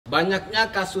Banyaknya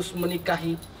kasus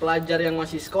menikahi pelajar yang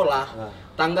masih sekolah.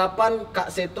 Tanggapan Kak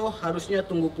Seto harusnya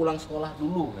tunggu pulang sekolah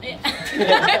dulu.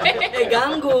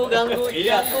 Ganggu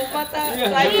mata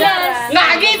pelajaran.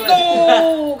 Nggak gitu.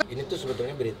 Ini tuh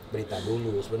sebetulnya berita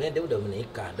dulu. Sebenarnya dia udah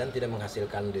menikah dan tidak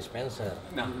menghasilkan dispenser.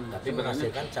 Tapi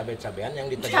menghasilkan cabai-cabean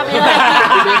yang ditegur.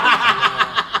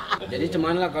 Jadi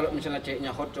cuman lah kalau misalnya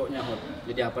ceweknya hot, cowoknya hot.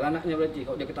 Jadi apalah anaknya berarti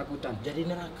kalau dia ketakutan. Jadi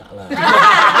neraka lah.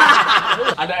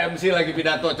 Ada MC lagi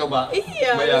pidato coba.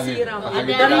 Iya, bayangin.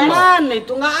 Dan mana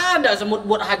itu nggak ada semut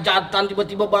buat hajatan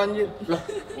tiba-tiba banjir. Loh,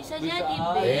 Bisa jadi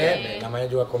deh. Namanya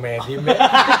juga komedi, Be.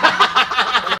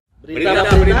 Berita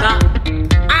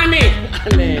aneh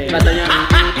katanya.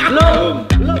 Belum.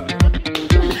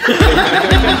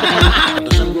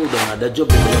 Pantesan gua udah nggak ada job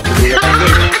di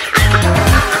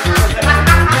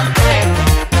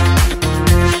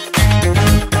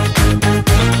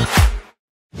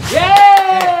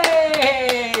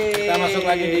Kita masuk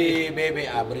lagi di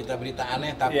BBA, berita-berita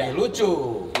aneh tapi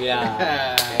lucu. Iya.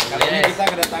 Kali ini kita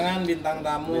kedatangan bintang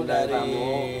tamu dari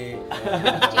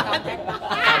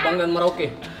Sabang dan Merauke.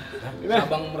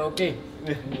 Sabang Merauke.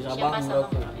 Sabang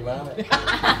Merauke. Gimana?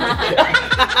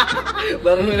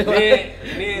 Bareng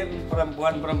Ini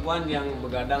perempuan-perempuan yang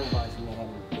begadang Pak, semua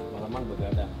malaman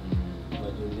begadang.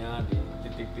 Bajunya di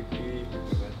titik-titik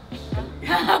gitu kan.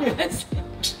 Apa sih?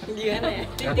 Gimana ya?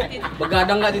 Titik-titik.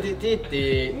 Begadang nggak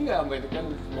titik-titik. Enggak, Mbak, itu kan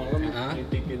malam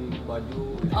titikin baju.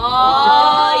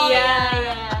 Oh iya.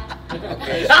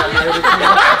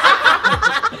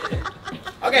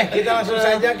 Oke, kita langsung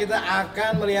saja kita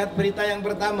akan melihat berita yang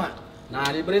pertama. Nah,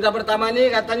 di berita pertama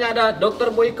ini katanya ada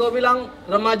Dokter Boyko bilang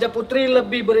remaja putri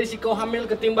lebih berisiko hamil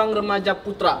ketimbang remaja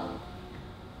putra.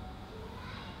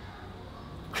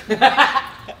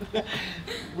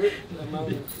 Memang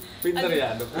pinter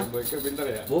ya, Dokter Boyke pinter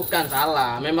ya? Bukan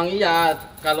salah, memang iya.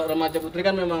 Kalau remaja putri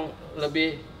kan memang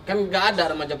lebih, kan nggak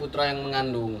ada remaja putra yang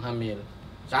mengandung hamil.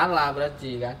 Salah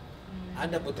berarti kan?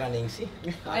 Ada Putra Ningsih?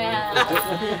 Ya.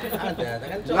 Ada,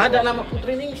 kan? Nggak ada nama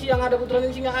Putri Ningsih, yang ada Putra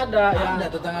Ningsih nggak ada. Ada,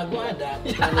 tetangga gua ada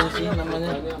Putra Ningsih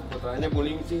namanya. Putranya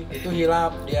Bulingsih. Itu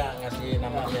hilap dia ngasih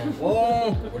namanya. Oh,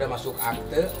 udah masuk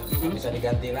akte, bisa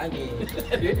diganti lagi.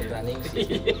 Putra Ningsih.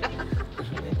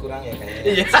 Ini kurang ya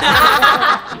kayaknya.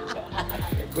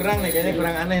 Kurang nih, kayaknya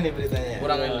kurang aneh nih beritanya.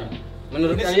 Kurang ini.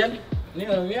 Menurut Ini kalian? Ini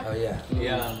orangnya? Oh iya.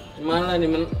 Iya. Gimana nih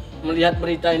melihat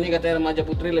berita ini katanya remaja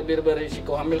putri lebih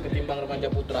berisiko hamil ketimbang remaja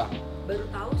putra? Baru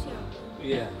tahu sih aku.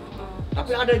 Iya.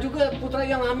 Tapi ada juga putra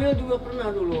yang hamil juga pernah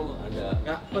dulu. Ada.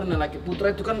 Nggak pernah laki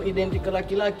putra itu kan identik ke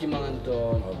laki-laki, Mang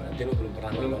Anton. Oh, berarti lu belum pernah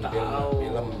Belum nonton tahu.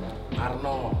 film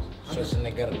Arnold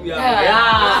Schwarzenegger. Iya.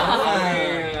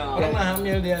 Pernah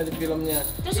hamil dia di filmnya.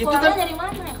 Terus Itu sekolahnya kan- dari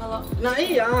mana ya kalau? Nah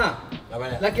iya,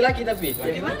 Namanya? laki-laki tapi.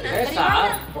 Dari mana?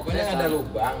 Pokoknya ada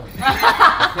lubang.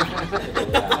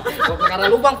 Karena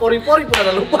lubang, pori-pori pun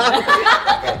ada lubang.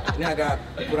 Oke, ini agak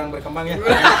kurang berkembang ya.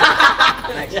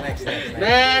 Next.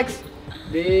 Next,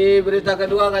 di berita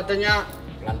kedua katanya,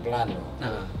 Pelan-pelan.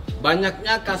 nah,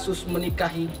 banyaknya kasus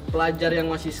menikahi pelajar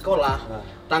yang masih sekolah.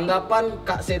 Tanggapan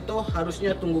Kak Seto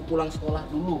harusnya tunggu pulang sekolah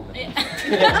dulu.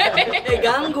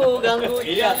 Ganggu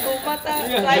mata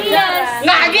pelajaran.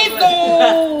 Nggak gitu.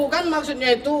 Kan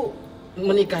maksudnya itu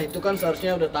menikah itu kan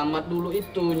seharusnya udah tamat dulu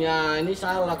itunya. Ini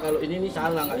salah, kalau ini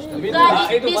salah nggak sih?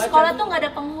 Enggak, itu di baca sekolah tuh. tuh nggak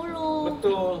ada penghulu.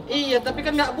 Betul. Iya, tapi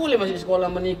kan nggak boleh masih sekolah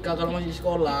menikah kalau masih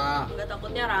sekolah. Enggak,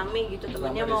 takutnya rame gitu,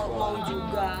 temennya Selama di mau sekolah.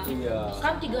 juga. Iya.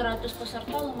 Kan 300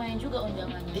 peserta lumayan juga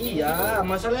undangannya. Iya,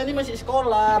 masalahnya ini masih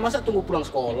sekolah. Masa tunggu pulang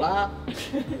sekolah?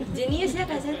 Jenius ya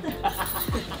Kak Cinta.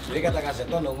 Jadi kata Kak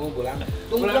Seto nunggu pulang.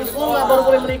 Tunggu pulang sekolah baru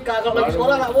boleh menikah. Kalau lagi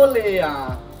sekolah nggak boleh ya.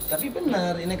 Tapi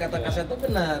benar, ini kata Kak Seto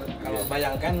benar. Kalau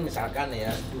bayangkan misalkan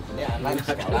ya, ini anak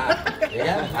sekolah, ya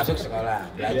kan? Masuk sekolah,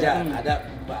 belajar, ada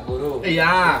Pak Guru.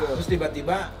 Iya. Terus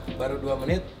tiba-tiba baru 2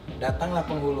 menit datanglah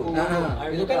penghulu. Nah,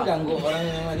 Itu kan ganggu orang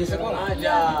yang lagi sekolah.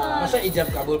 Aja. Masa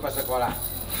ijab kabul pas sekolah?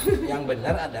 Yang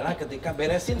benar adalah ketika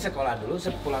beresin sekolah dulu,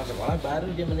 pulang sekolah baru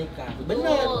dia menikah.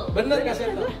 Benar Kak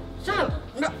Seto. Salah,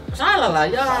 nggak salah lah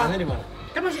ya. Salahnya di mana?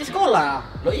 Kan masih sekolah.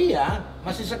 Loh iya,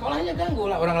 masih sekolahnya ganggu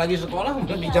lah. Orang lagi sekolah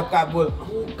belum ijab kabul.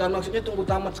 Bukan, maksudnya tunggu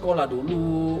tamat sekolah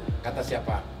dulu. Kata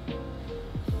siapa?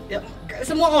 Ya,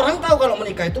 semua orang tahu kalau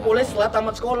menikah itu boleh setelah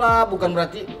tamat sekolah. Bukan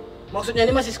berarti maksudnya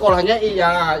ini masih sekolahnya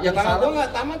iya. Yang Kalau salah gua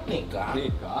nggak tamat nikah.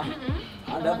 Nikah.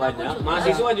 Ada Temen aku banyak. juga.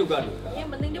 Mahasiswa juga nikah. Yang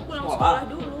penting dia pulang Sekolah. sekolah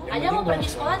dulu. Yang Aja mau penting pergi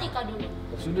pulang sekolah nikah dulu.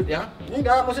 sudut ya.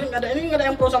 Enggak, maksudnya nggak ada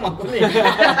yang pro sama aku nih.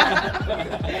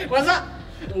 Masa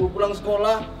tunggu pulang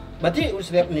sekolah? Berarti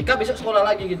setiap nikah besok sekolah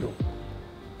lagi gitu.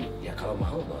 Ya kalau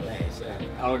mau boleh. Silakan.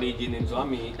 Kalau diizinin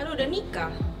suami. Kan udah nikah.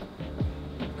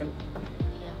 Kan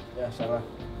Iya. ya salah.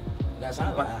 Nggak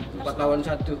salah. 4 lawan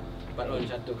 1. 4 lawan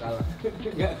 1 kalah.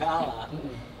 Nggak kalah.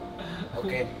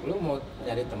 Oke, lu mau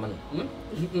nyari temen? Lu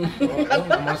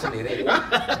nggak mau sendiri?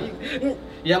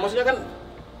 Ya maksudnya kan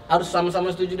harus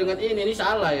sama-sama setuju dengan ini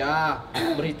salah ya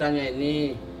beritanya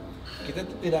ini. Kita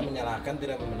tuh tidak menyalahkan,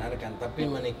 tidak membenarkan, tapi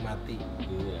menikmati.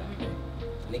 Iya.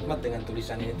 Nikmat dengan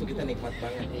tulisan ini tuh kita nikmat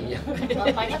banget. Iya.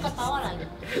 Bapaknya ketawa lagi.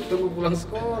 Tunggu pulang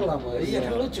sekolah, Mas. Iya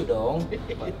kan lucu dong.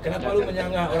 Kenapa lu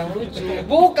menyanggah orang lucu?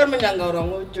 Bukan menyanggah orang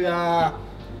lucu ya.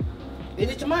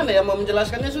 Ini cuman ya mau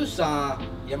menjelaskannya susah.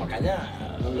 Ya makanya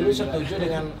lu setuju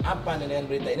dengan apa nih dengan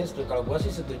berita ini? Kalau gua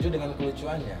sih setuju dengan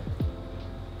kelucuannya.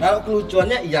 Kalau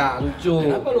kelucuannya ya lucu.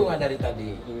 Kenapa lu nggak dari tadi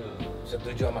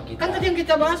setuju sama kita? Kan tadi yang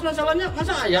kita bahas masalahnya,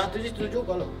 masa ayah tuh setuju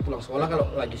kalau pulang sekolah, kalau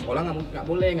lagi sekolah nggak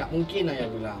boleh, nggak mungkin ayah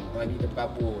bilang lagi ke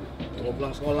kabul, mau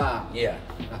pulang sekolah. Iya.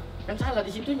 Nah, kan salah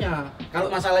di situnya.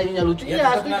 Kalau masalah ininya lucu Ya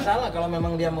ya tetap nggak salah kalau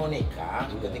memang dia mau nikah,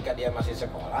 ketika dia masih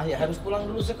sekolah ya harus pulang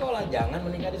dulu sekolah, jangan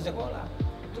menikah di sekolah.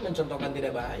 Itu mencontohkan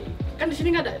tidak baik. Kan di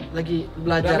sini nggak ada lagi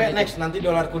belajar. Udah, gitu. next nanti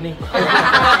dolar kuning.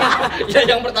 Ya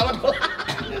yang pertama dolar.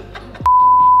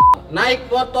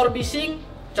 Naik motor bising,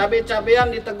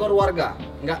 cabe-cabean ditegur warga.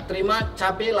 Nggak terima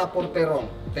cabe lapor terong.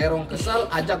 Terong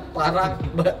kesal ajak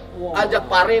ajak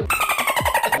pare.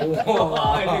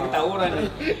 Wah, ini ketawuran nih.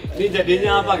 Ini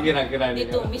jadinya apa kira-kira ini?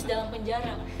 Ditumis dalam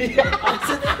penjara.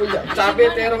 Cabe,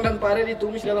 terong dan pare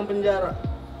ditumis dalam penjara.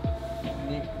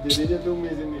 Jadinya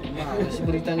tumis ini. Nah, si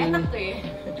beritanya ini. Enak tuh ya.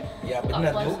 Ya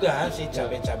benar juga sih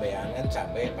cabe-cabean kan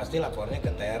cabe pasti lapornya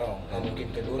ke terong, nggak mungkin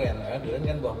ke duren, karena duren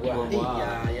kan buah-buahan.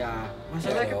 Iya, iya.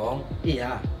 Masalahnya Terong,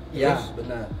 iya, iya, Terus?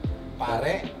 benar.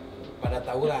 pare pada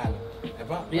tawuran.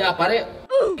 Apa? Iya, pare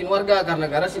bikin warga karena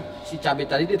gara si cabe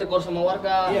tadi ditegur sama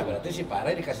warga. Iya berarti si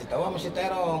pare dikasih tahu sama si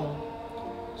terong.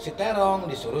 Si terong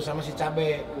disuruh sama si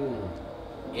cabe.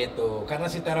 Gitu. Karena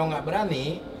si terong nggak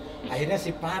berani, akhirnya si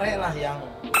pare lah yang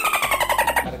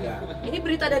harga. Ini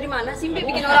berita dari mana sih? Mbak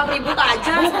bikin orang ribut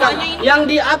aja. Bukan, Soalnya ini. yang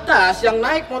di atas, yang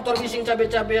naik motor bising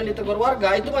cabe-cabe yang ditegur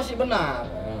warga itu masih benar.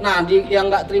 Nah,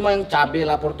 yang nggak terima yang cabe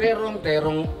lapor terong,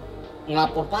 terong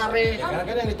ngelapor pare. Ya karena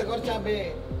kan yang ditegur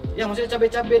cabe. Ya maksudnya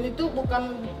cabe-cabean itu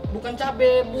bukan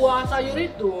cabe buah sayur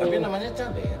itu. Tapi namanya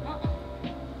cabe ya.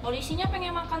 Polisinya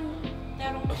pengen makan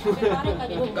terong cabe pare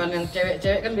kali. Bukan yang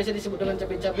cewek-cewek kan biasa disebut dengan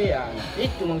cabe-cabean.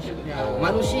 Itu maksudnya. Oh.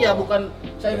 Manusia bukan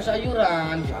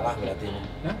sayur-sayuran. Salah berarti ini.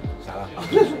 Hah? Salah.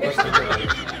 Gua setuju.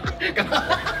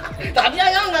 Tadi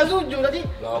ayah nggak setuju tadi.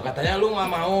 Loh katanya lu nggak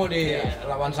mau di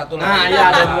lawan satu lawan. Nah, tiga. iya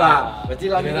ada dua. Berarti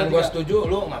lawan Giliran tiga. gua setuju,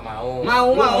 lu nggak mau. Mau,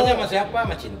 Lu mau. maunya sama siapa?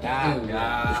 Sama Cinta.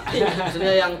 Enggak.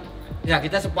 Maksudnya yang ya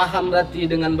kita sepaham berarti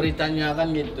dengan beritanya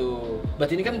kan gitu.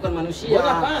 Berarti ini kan bukan manusia. Gua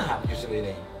nggak paham justru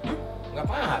ini. Nggak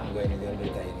paham gua ini dengan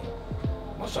berita ini.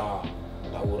 Masa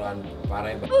tawuran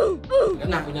pare kan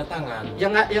Nah. punya tangan.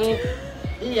 Yang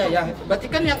iya ya. Berarti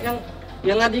kan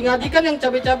yang ngadi-ngadi kan yang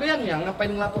cabe-cabean ya, ngapain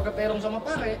ngelapor ke terong sama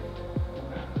pare?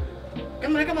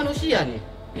 Kan mereka manusia nih.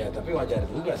 Ya tapi wajar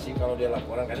juga sih kalau dia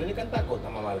laporan karena ini kan takut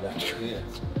sama warga. Iya.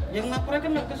 Yang lapornya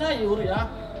kan nggak ke sayur ya.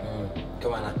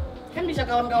 Kemana? Kan bisa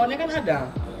kawan-kawannya kan ada.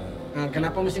 Nah,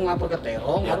 kenapa mesti ngelapor ke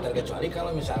terong? Ya terkecuali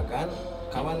kalau misalkan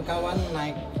kawan-kawan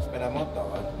naik sepeda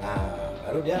motor, nah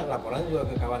baru dia laporan juga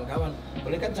ke kawan-kawan.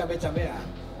 Boleh kan cabe-cabean,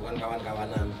 bukan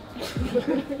kawan-kawanan.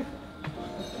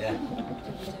 Ya.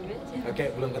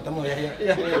 Oke, belum ketemu ya. Iya.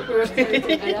 Gak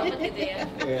dapet gitu ya.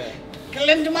 Iya.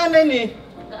 Kalian kemana ini?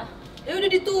 Udah. Ya udah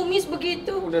ditumis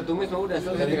begitu. Udah tumis mah udah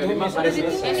selesai. Udah Tinggal ditumis, dimakan. udah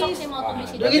ditumis. Besok sih mau tumis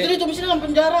itu. Begitu ditumisin dalam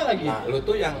penjara lagi. Nah, lu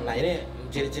tuh yang, nah ini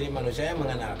ciri-ciri manusia yang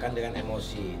mengenalkan dengan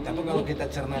emosi. Tapi kalau kita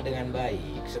cerna dengan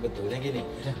baik, sebetulnya gini,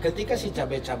 ketika si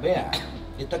cabe-cabean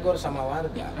ditegur sama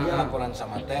warga, dia laporan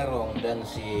sama terong dan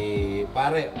si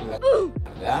pare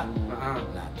warga. Nah,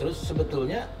 terus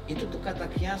sebetulnya itu tuh kata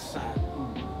kiasan.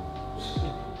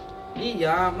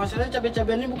 Iya, masalahnya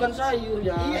cabe-cabean ini bukan sayur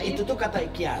ya. Iya, itu tuh kata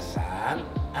kiasan.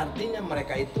 Artinya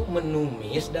mereka itu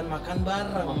menumis dan makan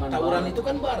bareng. Tawuran itu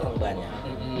kan bareng banyak.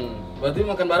 Berarti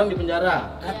makan bareng di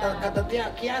penjara. Kata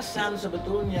kiasan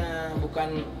sebetulnya,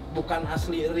 bukan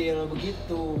asli real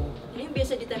begitu. Ini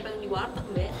biasa ditempelin di warteg,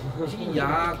 Mbak.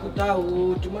 Iya, aku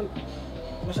tahu. Cuman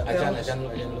masa Ajan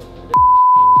lu.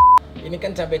 Ini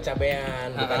kan cabe-cabean,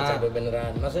 bukan cabe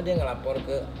beneran. Masa dia ngelapor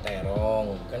ke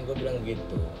terong? Kan gue bilang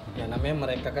gitu. Ya namanya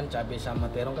mereka kan cabe sama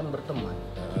terong kan berteman.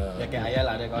 Ya kayak ayah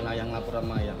lah, ada kawan ayah ngelapor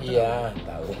sama ayah. Iya,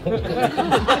 tahu.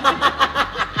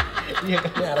 Iya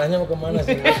kan? Ini arahnya mau kemana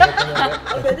sih?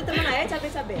 Oh, berarti teman ayah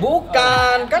cabe-cabe.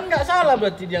 Bukan, kan nggak salah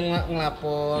berarti dia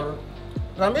ngelapor.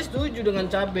 Rambe setuju dengan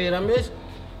cabe, Rambe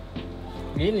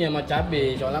gini sama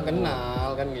cabe, soalnya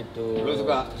kenal kan gitu. Lu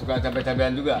suka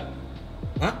cabe-cabean juga?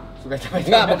 Hah? Suka cabe-cabean?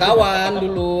 Enggak, berkawan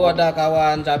dulu, ada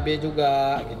kawan cabe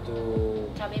juga gitu.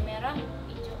 cabai merah,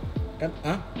 hijau. Kan,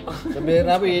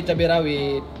 cabai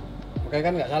rawit. Makanya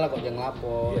kan nggak salah kok jangan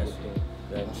lapor. Iya sih.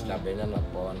 Dan cabenya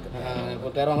lapor ke Nah,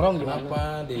 terong-rong gimana? kenapa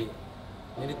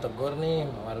ini ditegur nih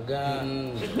sama warga.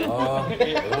 Oh,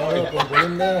 lu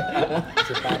kumpulin deh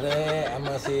si pare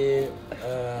sama si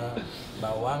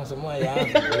bawang semua ya,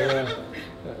 kumpulin.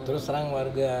 Terus serang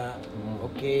warga.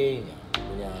 Oke,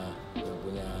 yang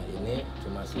punya ini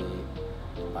cuma si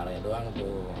pare doang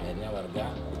tuh. Akhirnya warga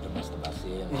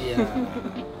ditebas-tebasin. Iya.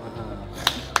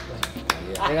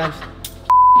 Ya kan?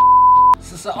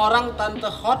 Seseorang tante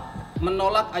hot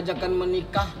menolak ajakan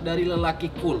menikah dari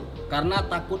lelaki cool karena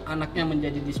takut anaknya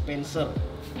menjadi dispenser.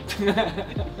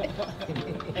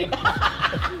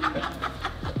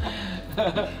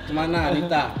 Gimana,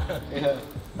 Nita?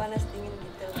 Panas dingin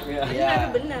gitu.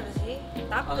 Iya. Benar sih.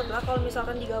 Takut lah kalau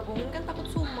misalkan digabungin kan takut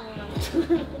sumeng kan.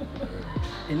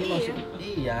 Ini Iya. maksud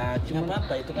iya, Cuma cuman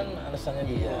apa? Itu kan alasannya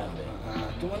iya. dia.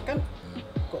 Cuman kan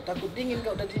kok takut dingin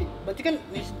kalau udah berarti kan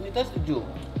Nita setuju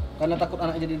karena takut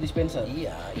anak jadi dispenser.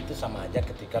 Iya, itu sama aja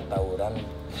ketika tawuran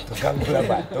tukang gula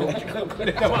batu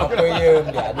sama peyem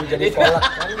diadu jadi kolak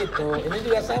kan gitu. Ini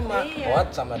juga sama, Iya. hot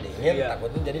sama dingin, Iya.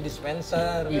 takutnya jadi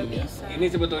dispenser. Iya. Bisa. Ini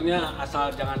sebetulnya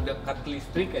asal jangan dekat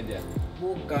listrik aja.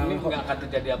 Bukan Ini nggak akan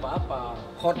terjadi apa-apa.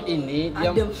 hot ini dia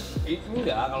Adem.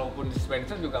 Enggak, kalaupun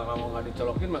dispenser juga kalau nggak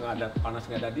dicolokin mah nggak ada panas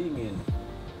nggak ada dingin.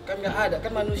 kan nggak ada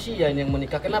kan manusia ini yang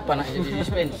menikah, kenapa anak jadi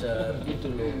dispenser gitu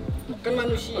loh, kan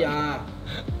manusia.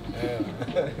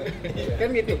 Kan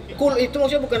gitu. Cool itu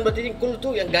maksudnya bukan berarti cool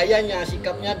tuh yang gayanya,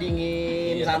 sikapnya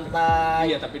dingin, Iya, santai.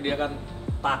 Iya, tapi dia kan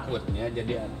takutnya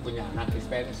jadi punya anak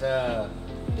dispenser.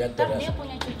 Ntar dia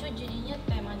punya cucu jadinya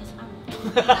teh manis anget.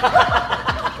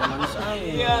 Manis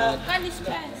angin. Iya. Kan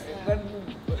dispenser. Kan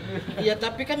Iya,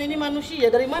 tapi kan ini manusia,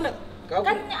 dari mana? Kau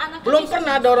Kan anaknya belum bisa-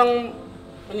 pernah ada orang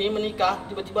ini menikah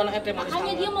tiba-tiba anaknya teh manis Makanya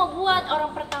angin. dia mau buat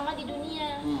orang pertama di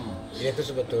dunia. Ini tuh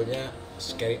sebetulnya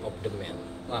scary of the man.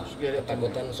 Wah,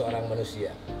 Ketakutan seorang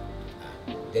manusia. Nah,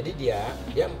 jadi dia,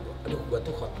 aduh gua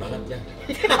tuh hot banget ya.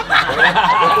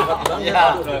 Gua tuh hot banget, Iya,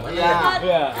 aduh gimana iya. ya?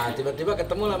 Iya. Nah, tiba-tiba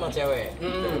ketemu sama cewek.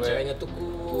 Ceweknya tuh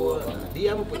cool.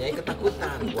 Dia mempunyai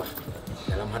ketakutan. Wah,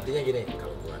 dalam hatinya gini,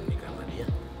 kalau gua nikah sama dia,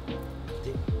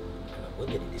 nanti kalau gua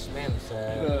jadi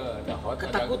dispenser. ada hot, ada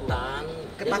Ketakutan,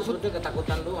 sebetulnya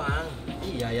ketakutan doang.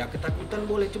 Iya ya, ketakutan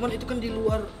boleh, cuman itu kan di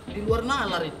luar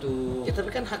nalar itu. Ya tapi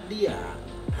kan hak dia,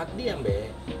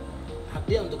 Mbe. Hak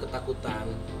dia untuk ketakutan.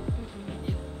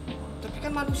 Tapi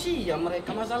kan manusia mereka,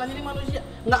 masalahnya ini manusia.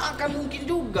 Nggak akan mungkin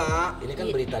juga. Ini kan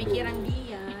berita dulu. Pikiran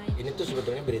dia. Ini tuh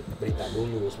sebetulnya berita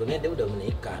dulu. Sebenarnya dia udah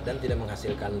menikah dan tidak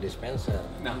menghasilkan dispenser.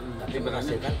 Nah, Tapi sebenarnya-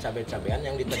 menghasilkan cabai-cabean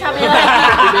yang ditegur. Cabai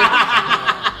lagi.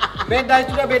 Beda,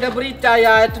 itu udah beda berita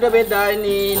ya, itu udah beda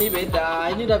ini beda,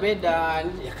 ini udah beda.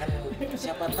 Ya kan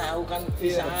siapa tahu kan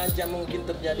bisa aja mungkin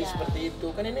terjadi Iya. seperti itu.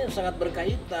 Kan ini sangat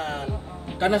berkaitan.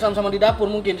 Karena sama-sama di dapur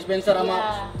mungkin dispenser sama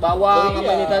Iya. bawang Oh,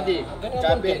 apa ini tadi. Kan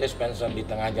nggak mungkin Cabai. dispenser di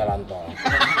tengah jalan tol.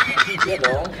 Iya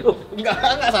dong. Enggak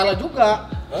salah juga.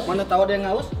 Hah? Mana tahu ada yang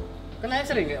haus? Kan saya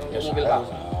sering ya Ya mobil salah. haus.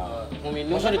 Mau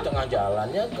minum Masa di tengah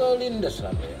jalannya ke lindes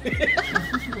lah ya.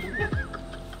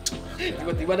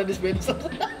 tiba-tiba ada dispenser.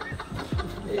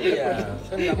 Iya,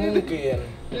 kan nggak mungkin.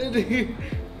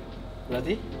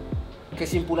 Berarti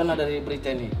kesimpulan dari berita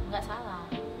ini. Nggak salah.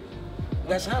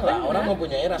 Nggak salah, orang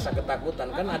mempunyai rasa ketakutan,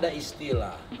 kan ada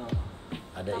istilah.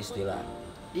 Ada istilah.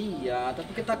 Iya,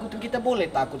 tapi ketakutan kita boleh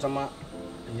takut sama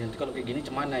ini nanti kalau kayak gini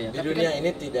cemana ya. Di Tapi dunia kan, ini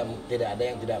tidak ada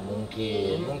yang tidak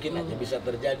mungkin. Mungkin aja bisa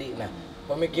terjadi. Nah,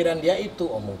 pemikiran dia itu,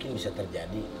 oh mungkin bisa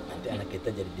terjadi. Nanti anak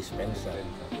kita jadi dispenser.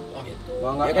 Gitu.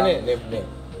 Bangga Ya kan kan?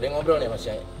 dia ngobrol nih sama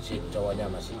si cowoknya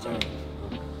sama si cewek.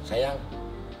 Sayang,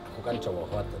 aku kan cowok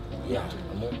hot. Iya,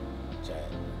 kamu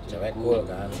cewek cool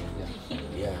kan.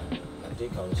 Iya. Nanti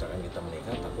kalau misalkan kita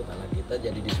menikah takut anak kita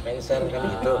jadi dispenser kan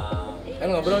gitu. Kan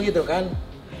ngobrol gitu kan.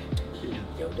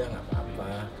 Ya udah nggak apa-apa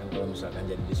kan kalau misalkan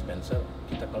jadi dispenser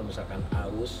kita kalau misalkan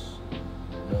aus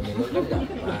mau minum kan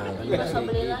gampang kan Nggak usah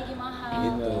beli sedikit. lagi mahal.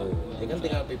 Gitu ya kan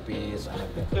tinggal pipis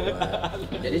anaknya keluar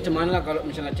jadi cemana lah kalau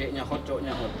misalnya ceweknya hot,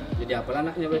 cowoknya hot. Jadi apa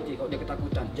anaknya berarti kalau dia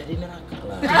ketakutan? jadi neraka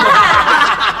lah.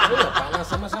 Udah panas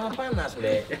sama-sama panas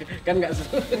deh Kan nggak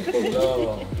sesuai.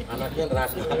 loh anaknya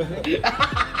neraka.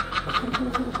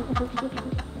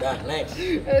 Dah next.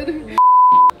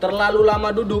 Terlalu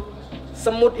lama duduk.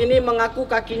 Semut ini mengaku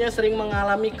kakinya sering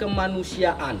mengalami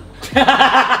kemanusiaan.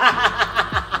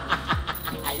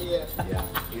 Ya,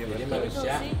 jadi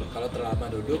manusia kalau terlalu lama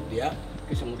duduk dia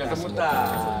Kesemutan. masuk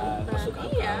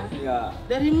akal. Iya.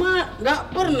 Dari mana? Nggak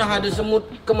pernah ada semut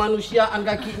kemanusiaan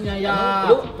kakinya ya.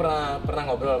 Lu pernah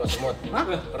ngobrol sama semut? Hah?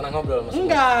 Pernah ngobrol sama semut?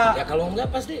 Enggak. Ya kalau enggak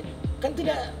pasti kan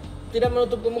tidak tidak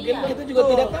menutup kemungkinan Iya. kita juga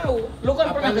tidak tahu. Lu kan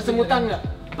Apa pernah yang kesemutan dibilang. nggak?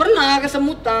 Pernah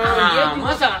kesemutan. Ah,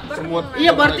 masa semut?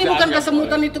 Iya berarti bukan manusia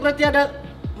kesemutan boleh. itu berarti ada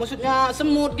maksudnya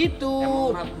semut gitu.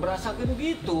 Emang berasakan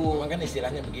gitu. Makanya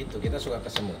istilahnya begitu, kita suka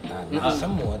kesemutan. Nah.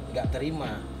 Semut nggak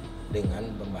terima dengan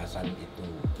pembahasan itu.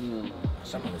 Hmm.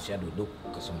 Masa manusia duduk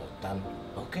kesemutan,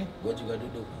 oke, gue juga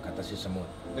duduk, kata si semut.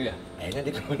 Iya. Akhirnya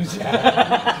dia kemanusiaan.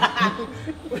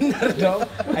 Bener dong,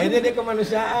 akhirnya dia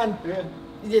kemanusiaan.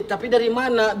 Iya, tapi dari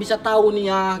mana bisa tahu nih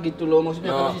ya gitu loh maksudnya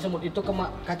Oh. kalau si semut itu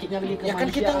kakinya lagi ke Ya kan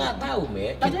kita nggak tahu,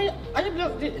 Be. Tadi aja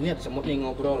bilang ini ada semut nih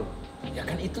ngobrol. Ya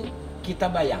kan itu kita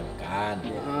bayangkan,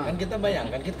 Ah. kan kita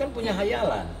bayangkan, kita kan punya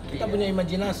hayalan, kita Iya. punya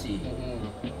imajinasi, Mm-mm.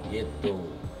 gitu.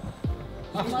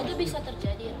 Semua itu bisa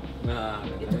terjadi. Nah,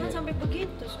 Itu kan sampai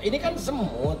begitu. Ini kan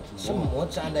semut,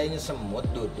 seandainya semut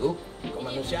duduk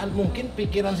kemanusiaan, mungkin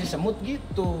pikiran si semut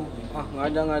gitu. Ah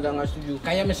nggak setuju.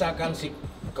 Kayak misalkan si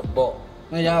kebo,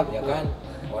 Nah ya, ya kan,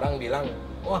 orang bilang,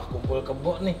 wah kumpul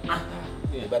kebo nih,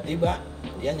 tiba-tiba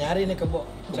dia nyari nih kebo,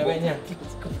 ceweknya.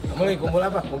 Kamu lagi kumpul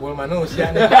apa? Kumpul manusia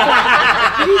nih.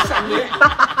 Bisa, Be.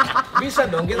 Bisa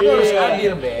dong, kita tuh harus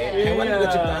adil, Be. Hewan juga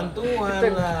ciptaan Tuhan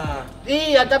lah.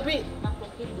 Iya tapi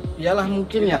Makhluk hidup. iyalah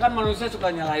mungkin kita ya. kan manusia suka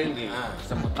nyalain nih. Nah.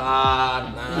 Semutan.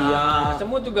 Nah. Iya.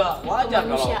 Semut juga wajar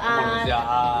kalau Kemanusiaan.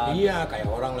 kemanusiaan. Iya, kayak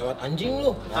orang lewat anjing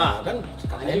lu. Nah, kan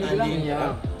katain Anjing bilang, anjing iya.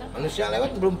 kan. Manusia lewat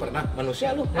belum pernah,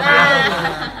 manusia lu.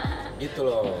 Gitu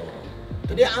loh.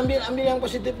 Jadi ambil yang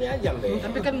positifnya aja, Be.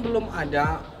 Tapi kan belum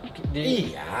ada di.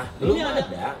 Iya, belum Ini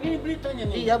ada. Ini beritanya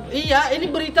nih. Iya, ini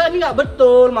berita ini nggak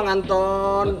betul, Mang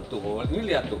Anton. Betul. Ini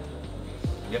lihat tuh.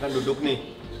 Dia kan duduk nih.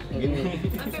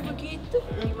 Sampai begitu,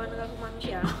 gimana gak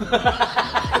kemanusiaan?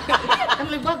 Kan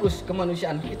lebih bagus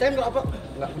kemanusiaan. Kita kan nggak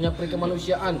punya peri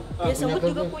kemanusiaan. Ya semut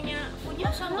juga ke- punya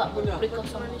Masa nggak Punya. beri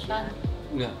kesemutan?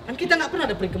 Enggak. Kan kita nggak pernah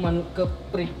ada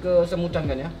peri kesemutan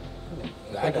kan ya?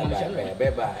 Enggak ada, kemanusiaan.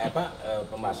 bebas.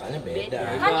 Pembahasannya beda.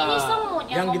 Kan ini semut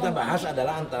Yang kita ngomong bahas begitu.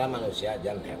 adalah antara manusia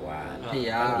dan hewan.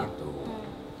 Iya. Kan gitu.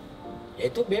 Ya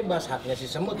itu bebas haknya si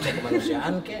semut ke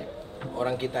kemanusiaan kek.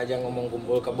 Orang kita aja ngomong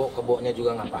kumpul kebo-kebonya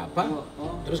juga nggak apa-apa.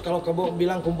 Terus kalau kebo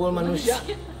bilang kumpul manusia,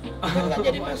 kan nggak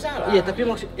jadi masalah. Iya, tapi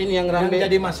maksud ini yang Yang rame.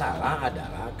 jadi masalah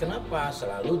adalah kenapa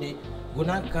selalu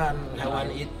digunakan hewan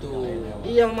itu.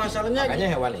 Iya, masalahnya Makanya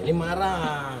hewan ini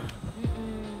marah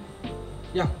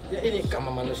ya ini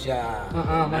sama manusia.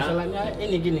 masalahnya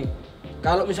ini gini.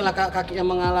 Kalau misalnya kakinya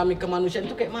mengalami kemanusiaan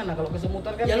itu kayak mana? Kalau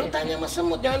kesemutan kan Ya lu kayak- tanya sama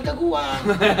semut, jangan ke gua.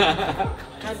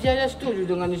 Kaji aja setuju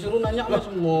dengan disuruh nanya sama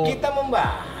semua. Kita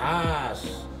membahas,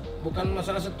 bukan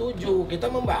masalah setuju. Kita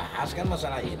membahas kan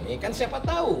masalah ini. Kan siapa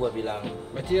tahu gua bilang.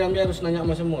 Berarti Ramli harus nanya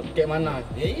sama semut, kayak mana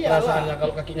Ya iyalah. perasaannya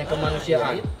kalau kakinya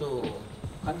kemanusiaan. Ya itu.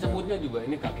 Kan semutnya juga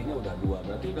ini kakinya udah 2,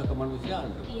 berarti udah kemanusiaan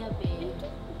tuh. Iya, Be.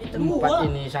 Empat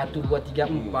ini 1, 2, 3,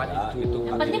 4 Iya, itu. itu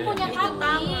Yang penting punya Itu kaki.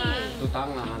 tangan. Itu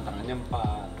tangannya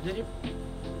 4. Jadi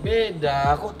beda.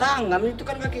 Kok tangan itu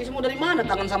kan kaki semua dari mana?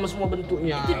 Tangan sama semua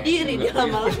bentuknya. Itu diri dia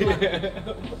lama-lama.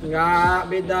 Nggak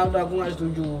beda, udah aku nggak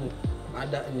setuju.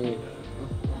 Ada ini.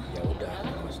 Ya udah,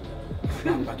 Mas.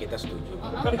 Kenapa kita setuju?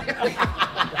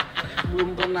 Belum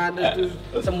pernah ada tuh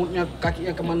semutnya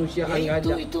kakinya kemanusiaan Ya nggak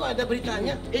ada. itu ada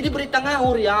beritanya. Ini berita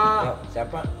ngawur ya.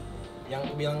 Siapa yang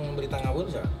bilang berita ngawur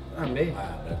siapa? Ambe.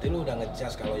 Ah, berarti lu udah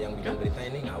ngecas kalau yang bikin berita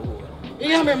ini ngawur.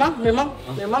 Iya memang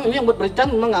ini yang buat berita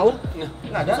memang ngawur.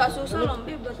 Nggak ada. Susah-susah loh,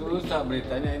 bebas. Susah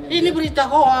beritanya ini. Ini berita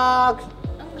hoax.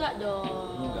 Enggak dong.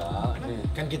 Enggak, nih.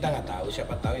 Kan kita nggak tahu,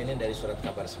 siapa tahu ini dari surat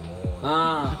kabar semut.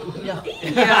 Nah, Ya,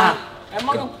 iya.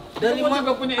 Emang Dari semut mana?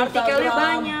 juga punya Artikelnya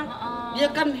Instagram. banyak. dia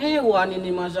kan hewan ini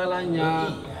masalahnya.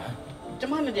 Iya.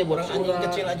 Cuman dia buat Orang anjing surat.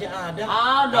 kecil aja ada.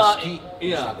 Ada. Husky.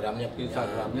 Iya. Instagramnya punya.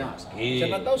 Instagramnya Husky.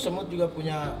 Siapa tahu semut juga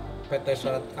punya PT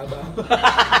surat kabar.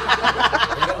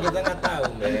 Ini kan kita nggak tahu,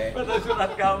 Be. Pada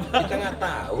surat kabar. Kita nggak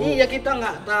tahu. Iya kita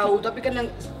nggak tahu, tapi kan yang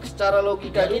secara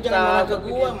logika Jadi kita. jangan marah ke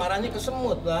gua, marahnya ke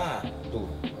semut lah. Tuh,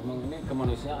 emang ini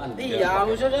kemanusiaan. Iya,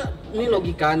 maksudnya ini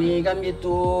logika nih kan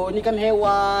gitu. Ini kan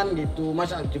hewan gitu.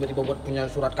 Masa tiba-tiba buat punya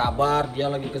surat kabar dia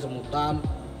lagi kesemutan.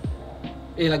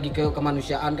 Lagi ke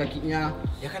kemanusiaan kakinya.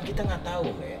 Ya kan kita nggak tahu,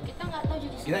 Be. Kita nggak tahu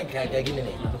jadi Kita kayak gini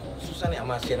nih. Aduh, susah nih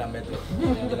sama si Rambe tuh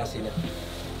jelasinnya.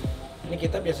 Ini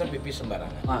kita biasa pipis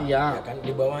sembarangan. Ah, Iya. Ya kan di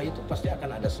bawah itu pasti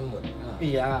akan ada semut.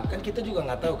 Iya. Kan kita juga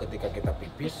nggak tahu ketika kita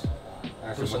pipis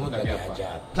terus semut lagi lagi apa?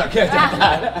 hajat. Lagi aja.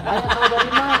 Ayah tahu dari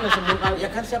mana sebut Ya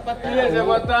kan siapa tahu. Iya,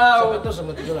 siapa tahu. Siapa tahu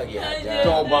semut itu lagi hajat.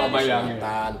 Coba bayangin.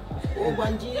 Kesemutan. Oh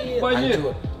banjir. Banjir.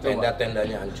 Hancur. Coba.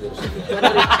 Tenda-tendanya hancur semua.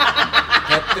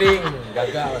 Catering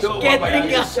gagal. Coba semua. bayangin.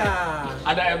 Nggak bisa.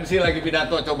 Ada MC lagi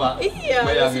pidato coba. Iya,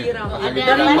 Bayangin. siram. Pas lagi Ada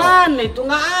Dari pidato. mana itu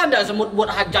nggak ada semut buat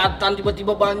hajatan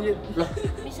tiba-tiba banjir. Lah,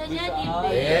 bisa jadi,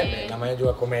 Be. Namanya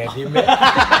juga komedi, Be.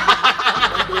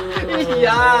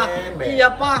 Iya, iya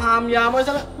paham ya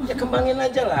masalah. Ya kembangin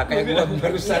aja lah kayak gua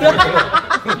barusan.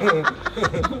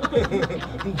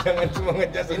 Jangan cuma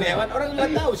ngejasin hewan, orang nggak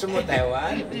tahu semut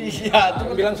hewan. Iya,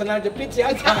 Tuh bilang senal jepit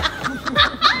siapa?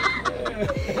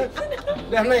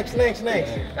 Udah next.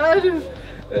 Aduh.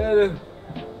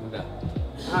 Udah.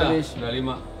 Habis. Udah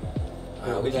 5.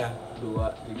 Ah, udah.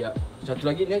 2, 3. Satu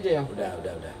lagi ini aja yang. Udah.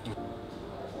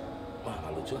 Wah,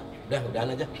 nggak lucu.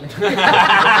 Udahan aja.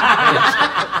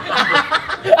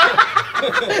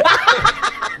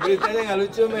 Beritanya nggak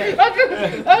lucu, Me.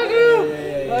 Aduh.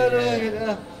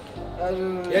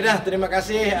 Ya udah, terima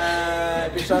kasih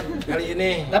episode kali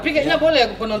ini. Tapi kayaknya Ya.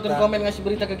 boleh penonton komen ngasih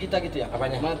berita ke kita gitu ya.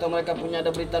 Apanya? Atau mereka punya ada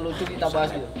berita lucu kita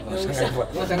bahas gitu.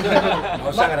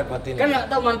 Nggak usah ngerepotin. Kan nggak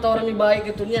tahu mantau orang nih baik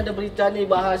itu nih ada berita nih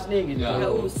bahas nih gitu.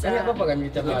 Nggak usah. Kan nggak apa-apa kan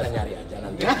kita bahas. Kita nyari aja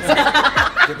nanti.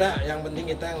 Kita yang penting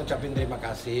kita ngucapin terima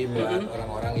kasih buat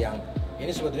orang-orang yang ini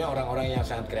sebetulnya orang-orang yang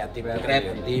sangat kreatif,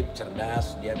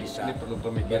 cerdas, dia bisa Ini perlu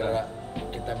pemikiran.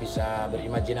 kita bisa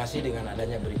berimajinasi dengan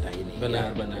adanya berita ini.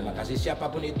 Benar. Terima kasih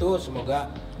siapapun itu, semoga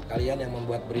kalian yang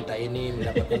membuat berita ini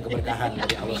mendapatkan keberkahan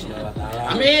dari Allah Subhanahu wa taala.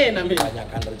 Amin.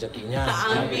 Banyakkan rezekinya,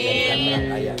 Amin. dijadikan orang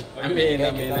kaya. Amin. Oke,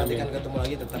 kita nanti kan ketemu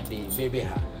lagi tetap di BBH.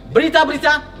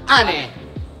 Berita-berita aneh.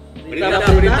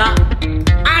 Berita-berita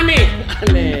Aneh.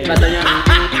 Katanya.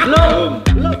 Lo.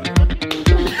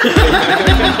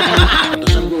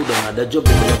 Pantesan gue udah gak ada job.